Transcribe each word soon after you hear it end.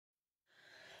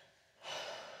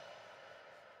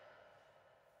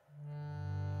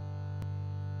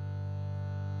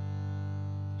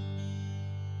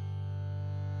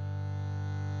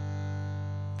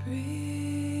Breathe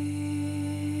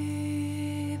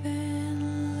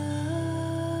in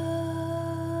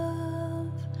love.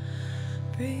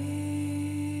 Breathe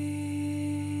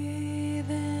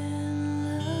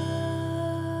in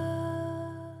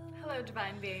love. Hello,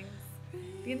 divine beings.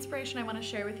 The inspiration I want to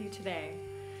share with you today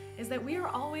is that we are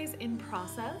always in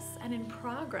process and in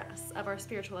progress of our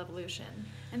spiritual evolution.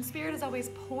 And Spirit is always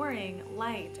pouring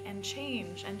light and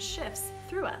change and shifts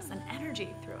through us and energy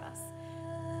through us.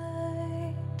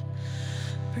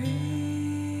 Breathe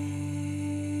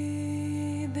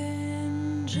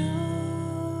in joy.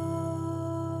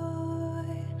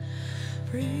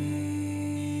 Breathe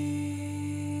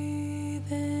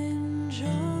in joy.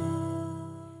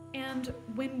 And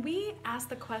when we ask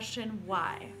the question,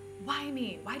 why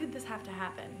me? Why did this have to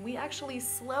happen? We actually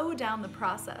slow down the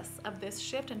process of this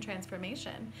shift and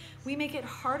transformation. We make it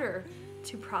harder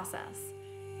to process.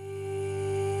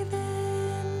 Breathe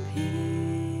in peace.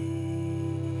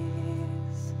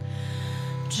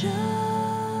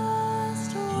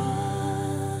 Just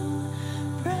one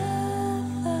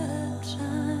breath at a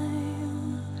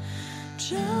time.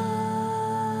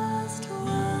 Just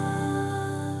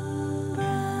one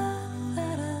breath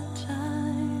at a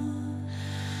time.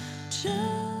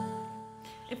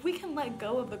 If we can let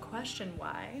go of the question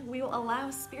why, we will allow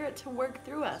Spirit to work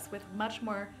through us with much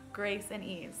more grace and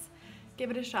ease. Give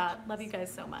it a shot. Love you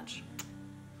guys so much.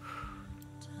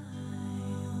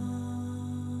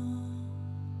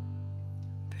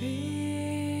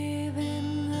 Breathe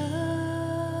in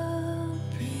love.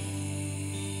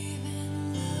 Breathe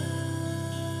in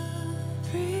love.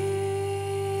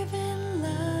 Breathe in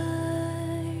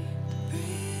light.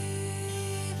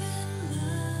 Breathe in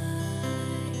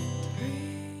light.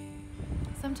 Breathe.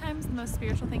 Sometimes the most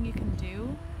spiritual thing you can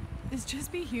do is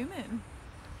just be human.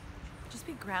 Just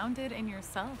be grounded in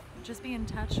yourself. Just be in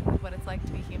touch with what it's like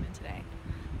to be human today.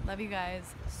 Love you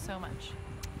guys so much.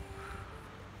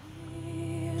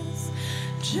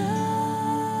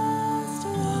 Just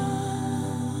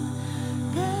one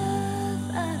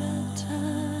breath at a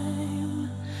time.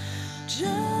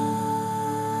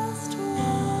 Just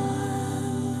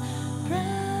one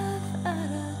breath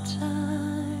at a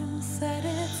time. Said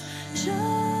it's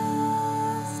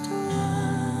just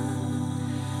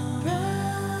one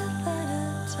breath at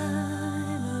a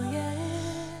time. Oh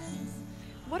yes.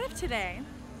 What if today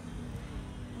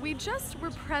we just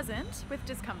were present with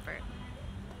discomfort?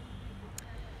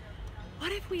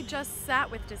 What if we just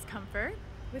sat with discomfort,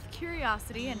 with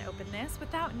curiosity and openness,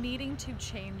 without needing to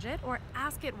change it or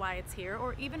ask it why it's here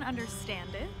or even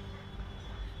understand it?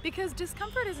 Because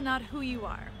discomfort is not who you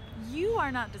are. You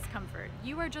are not discomfort.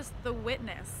 You are just the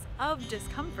witness of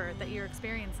discomfort that you're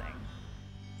experiencing.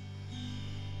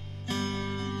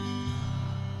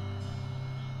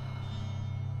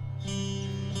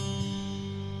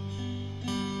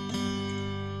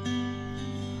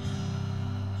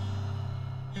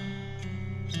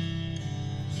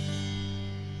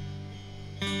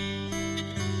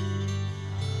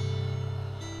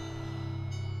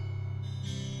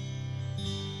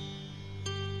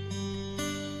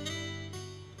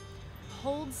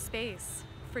 Hold space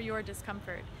for your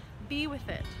discomfort. Be with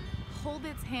it. Hold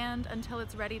its hand until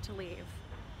it's ready to leave.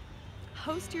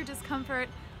 Host your discomfort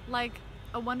like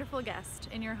a wonderful guest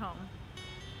in your home.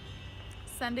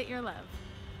 Send it your love.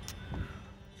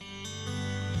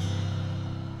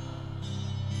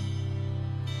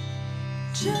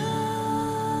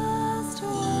 Just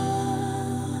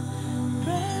one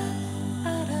breath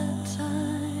at a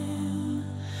time.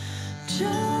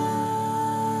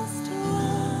 Just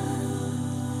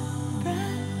one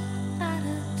breath at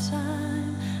a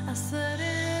time. I said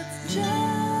it's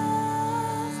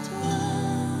just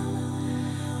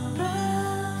one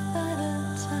breath at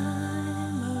a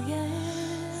time. Oh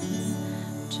yes,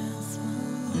 just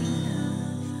one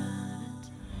breath at a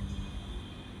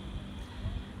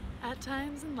time. At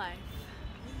times in life,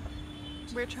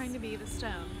 we're trying to be the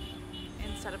stone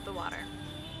instead of the water.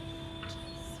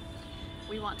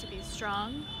 We want to be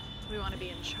strong, we want to be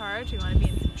in charge, we want to be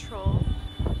in control.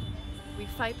 We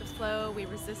fight the flow, we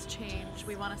resist change,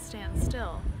 we want to stand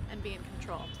still and be in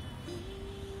control.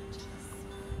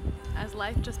 As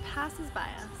life just passes by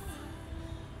us.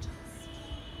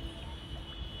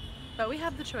 But we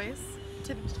have the choice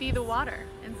to be the water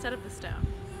instead of the stone.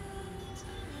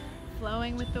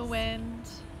 Flowing with the wind,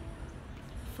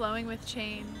 flowing with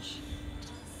change,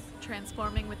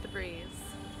 transforming with the breeze.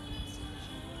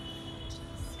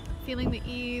 Feeling the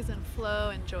ease and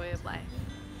flow and joy of life.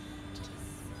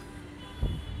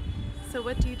 So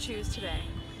what do you choose today?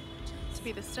 To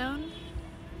be the stone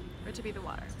or to be the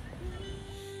water?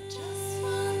 Just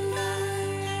one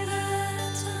breath at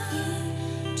a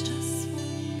time. Just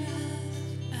one breath.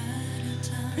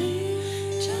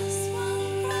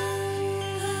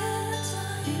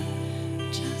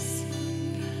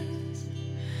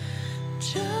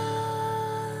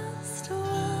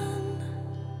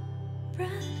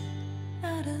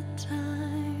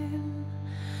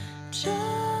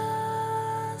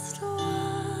 just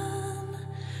one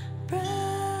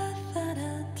breath at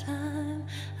a time.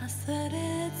 I said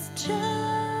it's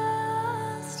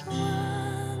just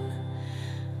one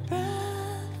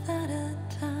breath at a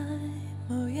time.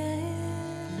 Oh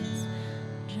yes,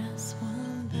 just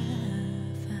one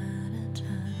breath at a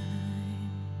time.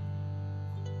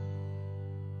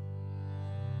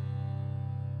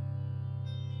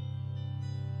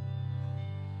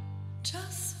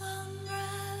 Just one breath.